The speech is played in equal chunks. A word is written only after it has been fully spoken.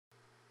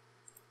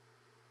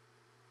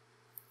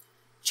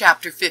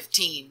Chapter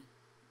 15.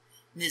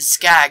 Ms.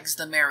 Skaggs,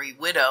 the merry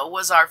widow,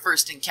 was our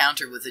first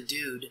encounter with a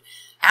dude.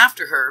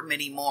 After her,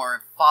 many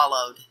more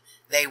followed.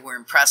 They were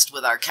impressed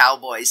with our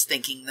cowboys,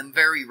 thinking them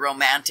very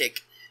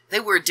romantic.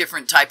 They were a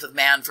different type of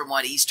man from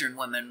what Eastern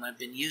women had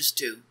been used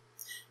to.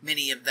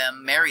 Many of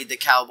them married the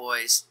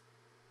cowboys.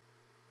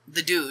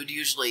 The dude,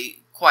 usually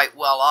quite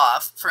well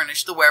off,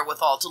 furnished the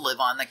wherewithal to live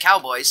on. The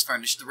cowboys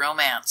furnished the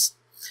romance.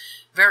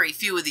 Very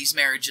few of these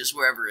marriages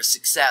were ever a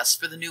success,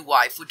 for the new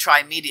wife would try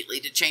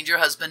immediately to change her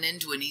husband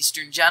into an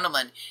Eastern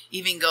gentleman,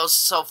 even go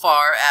so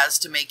far as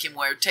to make him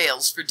wear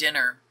tails for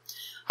dinner.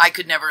 I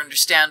could never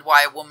understand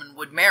why a woman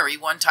would marry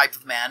one type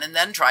of man and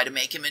then try to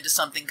make him into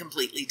something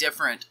completely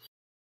different.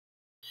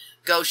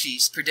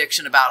 Goshi's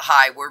prediction about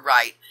Hi were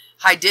right.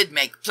 Hi did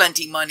make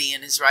plenty money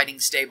in his riding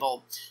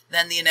stable.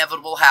 Then the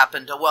inevitable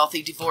happened. A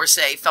wealthy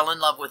divorcee fell in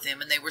love with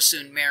him, and they were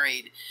soon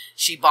married.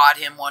 She bought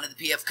him one of the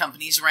P.F.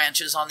 Company's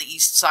ranches on the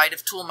east side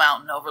of Tool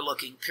Mountain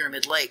overlooking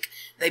Pyramid Lake.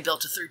 They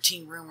built a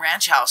 13-room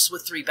ranch house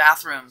with 3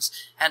 bathrooms,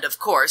 and of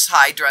course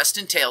Hi dressed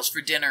in tails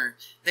for dinner.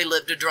 They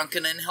lived a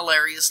drunken and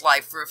hilarious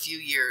life for a few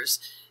years,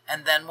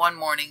 and then one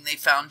morning they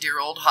found dear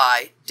old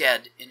Hi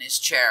dead in his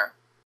chair.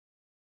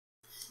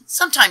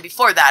 Sometime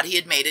before that, he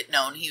had made it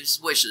known his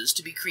wishes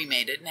to be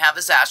cremated and have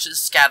his ashes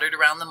scattered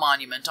around the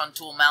monument on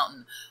Tool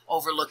Mountain,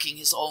 overlooking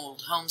his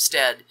old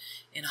homestead.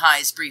 In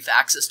Hi's brief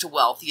access to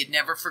wealth, he had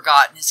never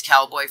forgotten his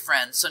cowboy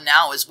friends, so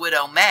now his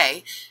widow,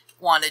 May,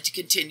 wanted to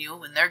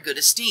continue in their good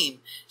esteem.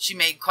 She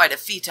made quite a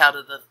feat out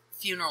of the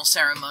funeral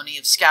ceremony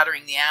of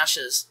scattering the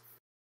ashes.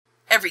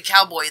 Every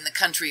cowboy in the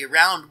country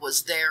around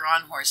was there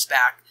on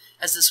horseback,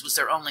 as this was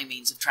their only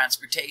means of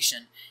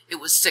transportation. It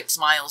was 6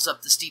 miles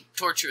up the steep,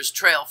 tortuous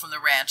trail from the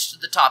ranch to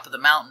the top of the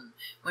mountain.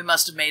 We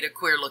must have made a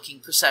queer-looking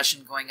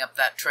procession going up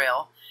that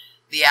trail.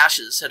 The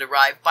ashes had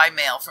arrived by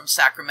mail from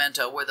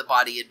Sacramento, where the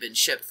body had been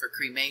shipped for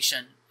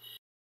cremation.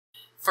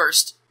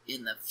 First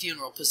in the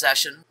funeral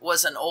procession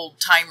was an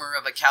old-timer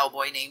of a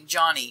cowboy named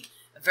Johnny,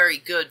 a very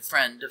good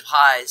friend of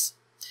Hi's.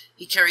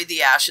 He carried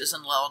the ashes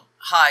and led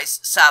Hi's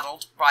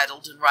saddled,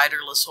 bridled, and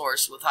riderless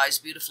horse, with Hi's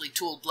beautifully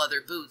tooled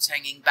leather boots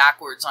hanging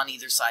backwards on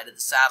either side of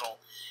the saddle.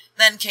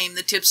 Then came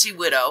the tipsy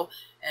widow,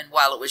 and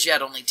while it was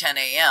yet only 10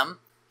 a.m.,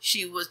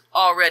 she was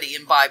already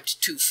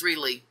imbibed too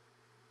freely.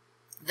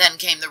 Then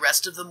came the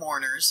rest of the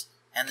mourners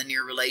and the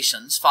near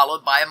relations,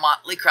 followed by a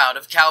motley crowd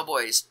of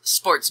cowboys,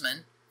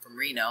 sportsmen from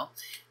Reno,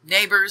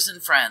 neighbors,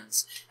 and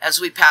friends. As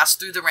we passed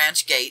through the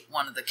ranch gate,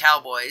 one of the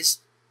cowboys,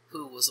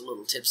 who was a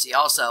little tipsy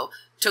also,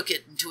 took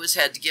it into his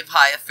head to give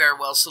Hi a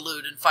farewell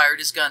salute and fired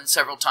his gun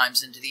several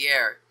times into the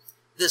air.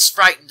 This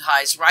frightened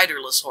Hi's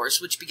riderless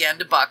horse, which began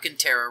to buck and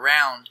tear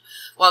around.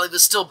 While he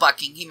was still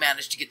bucking, he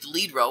managed to get the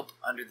lead rope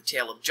under the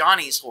tail of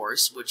Johnny's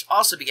horse, which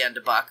also began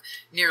to buck,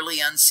 nearly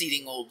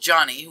unseating old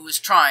Johnny, who was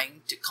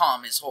trying to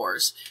calm his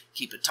horse,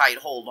 keep a tight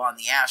hold on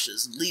the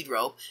ashes and lead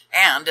rope,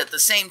 and at the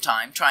same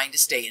time trying to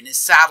stay in his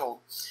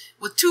saddle.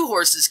 With 2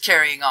 horses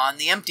carrying on,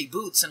 the empty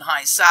boots and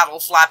Hi's saddle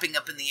flapping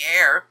up in the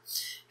air,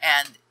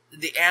 and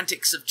the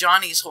antics of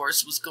Johnny's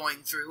horse was going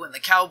through, and the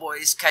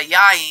cowboys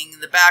ki-ying in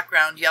the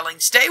background, yelling,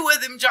 "Stay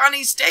with him,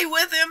 Johnny, stay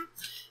with him!"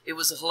 It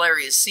was a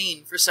hilarious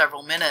scene for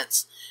several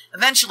minutes.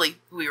 Eventually,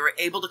 we were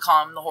able to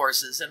calm the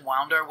horses and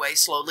wound our way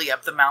slowly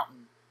up the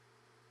mountain.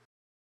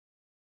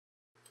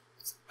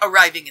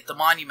 Arriving at the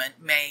monument,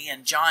 May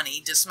and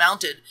Johnny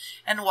dismounted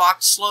and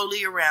walked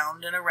slowly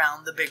around and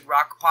around the big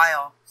rock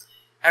pile.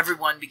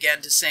 Everyone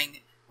began to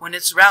sing, "When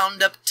it's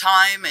roundup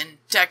time in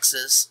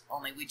Texas,"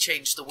 only we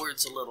changed the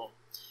words a little.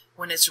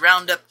 "When it's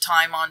roundup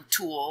time on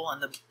Tool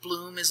and the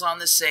bloom is on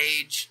the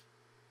sage."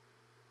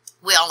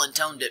 We all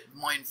intoned it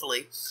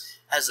mournfully.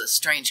 As a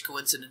strange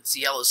coincidence,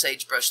 the yellow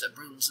sagebrush that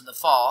blooms in the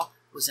fall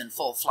was in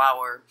full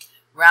flower.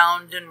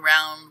 Round and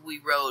round we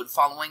rode,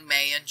 following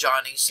May and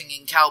Johnny,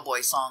 singing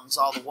cowboy songs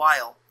all the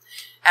while.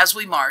 As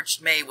we marched,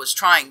 May was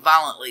trying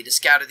violently to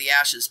scatter the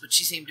ashes, but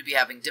she seemed to be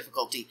having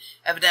difficulty.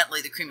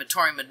 Evidently, the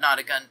crematorium had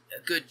not done a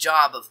good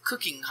job of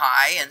cooking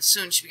Hi, and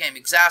soon she became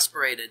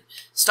exasperated.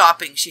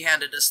 Stopping, she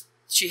handed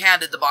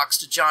the box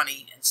to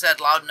Johnny and said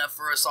loud enough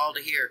for us all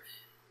to hear,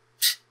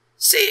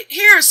 see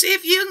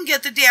if you can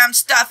get the damn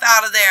stuff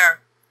out of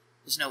there."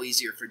 It was no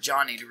easier for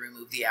Johnny to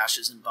remove the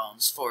ashes and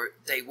bones, for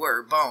they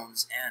were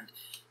bones,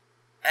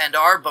 and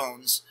are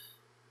bones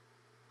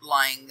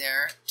lying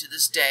there to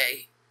this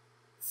day.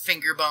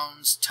 Finger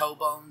bones, toe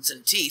bones,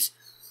 and teeth.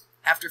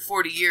 After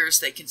 40 years,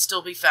 they can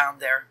still be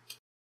found there.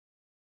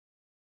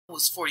 It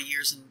was 40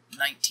 years in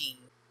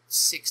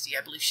 1960.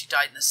 I believe she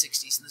died in the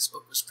 60s, and this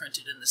book was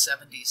printed in the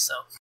 70s,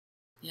 so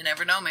you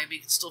never know, maybe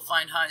you can still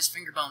find Hi's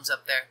finger bones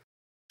up there.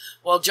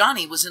 While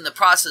Johnny was in the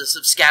process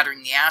of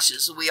scattering the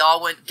ashes, we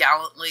all went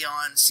gallantly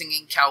on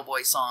singing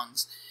cowboy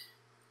songs.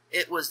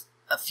 It was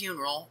a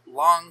funeral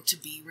long to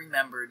be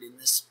remembered in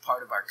this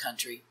part of our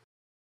country.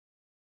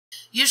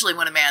 Usually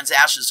when a man's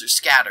ashes are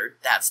scattered,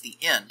 that's the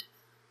end.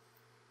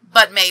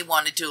 But May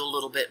wanted to do a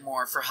little bit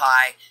more for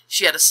Hi.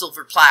 She had a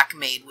silver plaque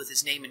made with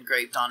his name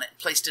engraved on it and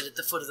placed it at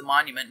the foot of the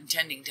monument,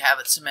 intending to have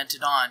it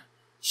cemented on.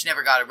 She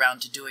never got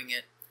around to doing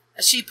it.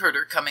 A sheep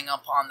herder coming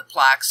up on the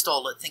plaque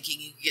stole it, thinking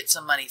he could get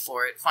some money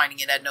for it. Finding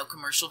it had no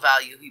commercial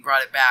value, he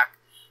brought it back.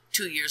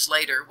 2 years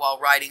later, while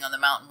riding on the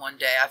mountain one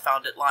day, I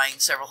found it lying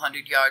several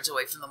hundred yards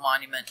away from the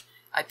monument.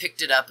 I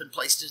picked it up and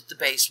placed it at the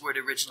base where it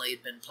originally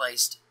had been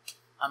placed.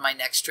 On my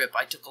next trip,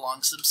 I took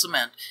along some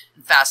cement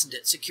and fastened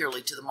it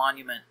securely to the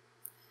monument.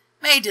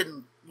 May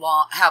didn't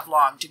have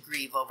long to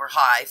grieve over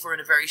High, for in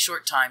a very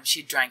short time she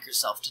had drank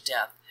herself to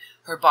death.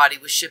 Her body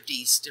was shipped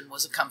east and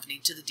was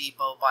accompanied to the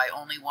depot by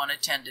only one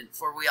attendant,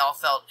 for we all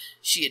felt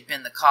she had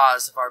been the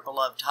cause of our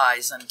beloved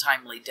High's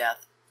untimely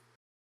death.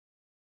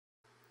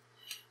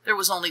 There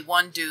was only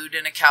one dude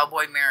in a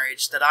cowboy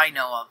marriage that I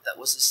know of that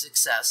was a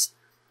success.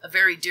 A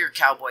very dear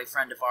cowboy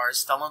friend of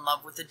ours fell in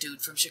love with a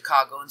dude from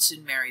Chicago and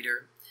soon married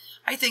her.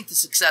 I think the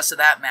success of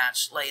that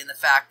match lay in the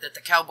fact that the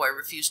cowboy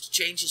refused to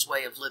change his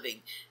way of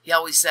living. He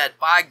always said,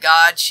 "By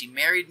God, she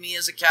married me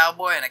as a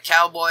cowboy, and a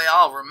cowboy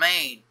I'll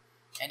remain."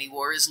 And he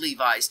wore his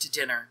Levi's to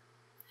dinner.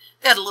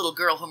 They had a little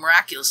girl who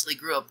miraculously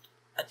grew up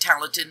a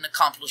talented and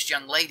accomplished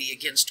young lady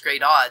against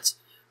great odds.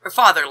 Her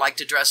father liked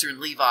to dress her in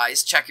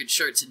Levi's, checkered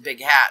shirts, and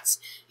big hats.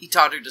 He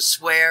taught her to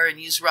swear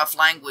and use rough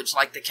language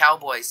like the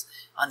cowboys.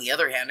 On the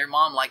other hand, her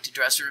mom liked to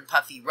dress her in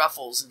puffy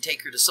ruffles and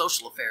take her to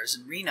social affairs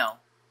in Reno.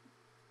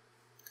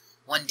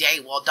 One day,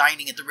 while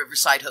dining at the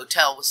Riverside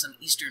Hotel with some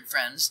Eastern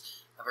friends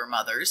of her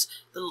mother's,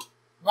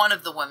 one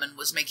of the women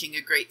was making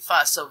a great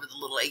fuss over the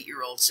little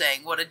 8-year-old,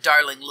 saying what a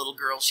darling little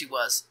girl she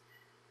was.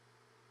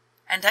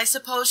 "And I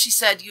suppose," she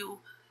said,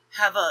 "you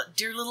have a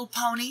dear little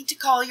pony to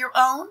call your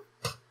own?"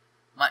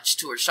 Much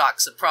to her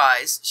shocked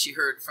surprise, she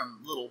heard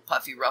from little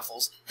Puffy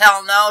Ruffles,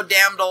 "Hell no,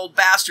 damned old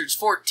bastard's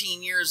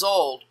 14 years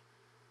old."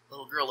 The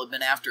little girl had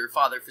been after her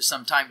father for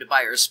some time to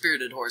buy her a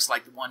spirited horse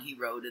like the one he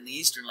rode, and the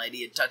Eastern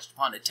lady had touched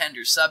upon a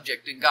tender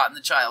subject and gotten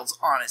the child's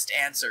honest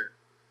answer.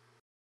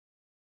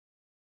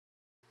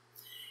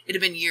 It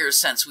had been years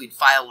since we'd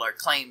filed our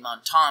claim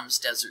on Tom's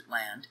desert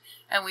land,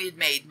 and we had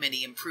made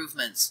many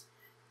improvements.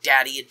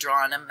 Daddy had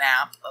drawn a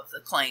map of the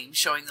claim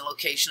showing the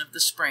location of the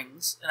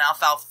springs and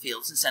alfalfa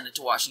fields and sent it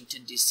to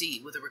Washington, D.C.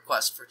 with a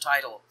request for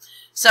title.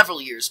 Several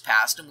years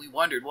passed, and we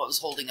wondered what was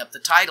holding up the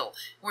title.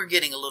 We were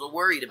getting a little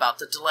worried about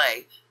the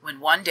delay, when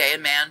one day a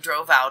man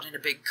drove out in a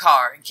big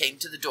car and came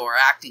to the door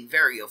acting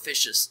very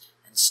officious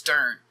and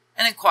stern,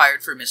 and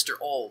inquired for Mr.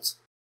 Olds.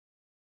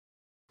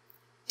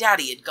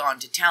 Daddy had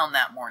gone to town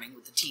that morning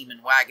with the team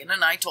and wagon,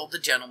 and I told the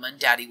gentleman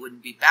Daddy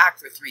wouldn't be back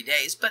for 3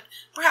 days, but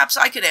perhaps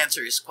I could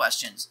answer his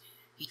questions.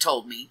 He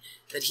told me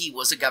that he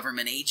was a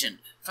government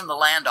agent from the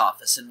land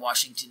office in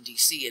Washington,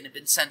 D.C., and had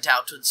been sent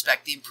out to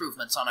inspect the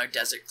improvements on our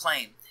desert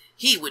claim.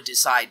 He would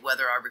decide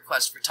whether our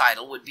request for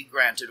title would be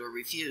granted or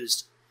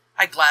refused.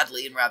 I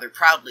gladly and rather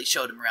proudly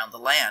showed him around the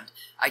land.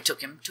 I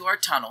took him to our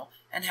tunnel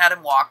and had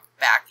him walk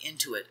back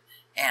into it,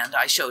 and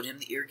I showed him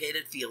the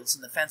irrigated fields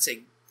and the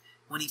fencing.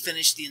 When he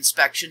finished the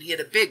inspection, he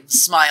had a big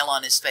smile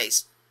on his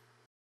face.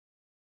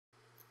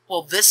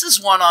 "Well, this is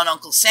one on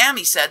Uncle Sam,"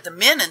 he said. "The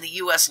men in the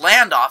U.S.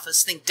 Land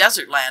Office think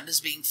desert land as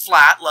being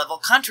flat, level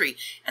country,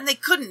 and they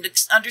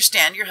couldn't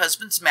understand your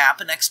husband's map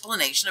and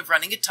explanation of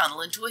running a tunnel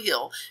into a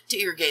hill to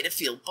irrigate a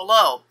field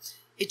below.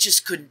 It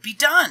just couldn't be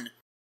done."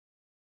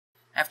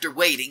 After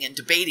waiting and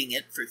debating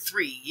it for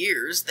 3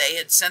 years, they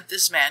had sent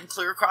this man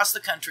clear across the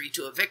country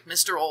to evict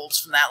Mr.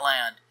 Olds from that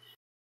land.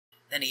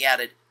 Then he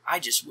added, "I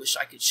just wish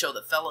I could show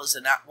the fellows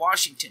in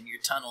Washington your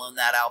tunnel in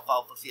that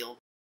alfalfa field.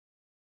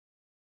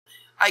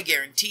 I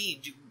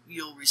guarantee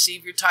you'll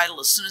receive your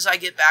title as soon as I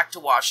get back to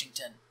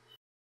Washington."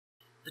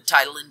 The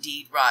title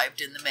indeed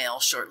arrived in the mail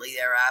shortly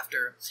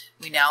thereafter.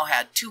 We now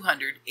had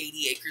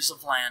 280 acres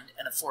of land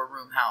and a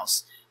 4-room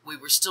house. We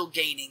were still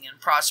gaining and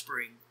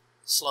prospering,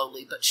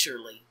 slowly but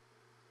surely.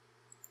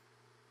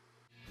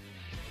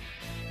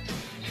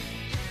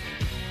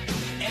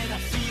 And I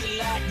feel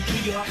like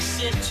New York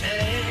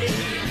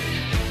City.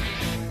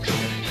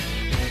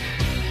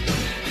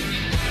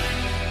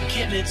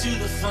 Get me to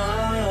the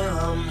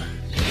farm.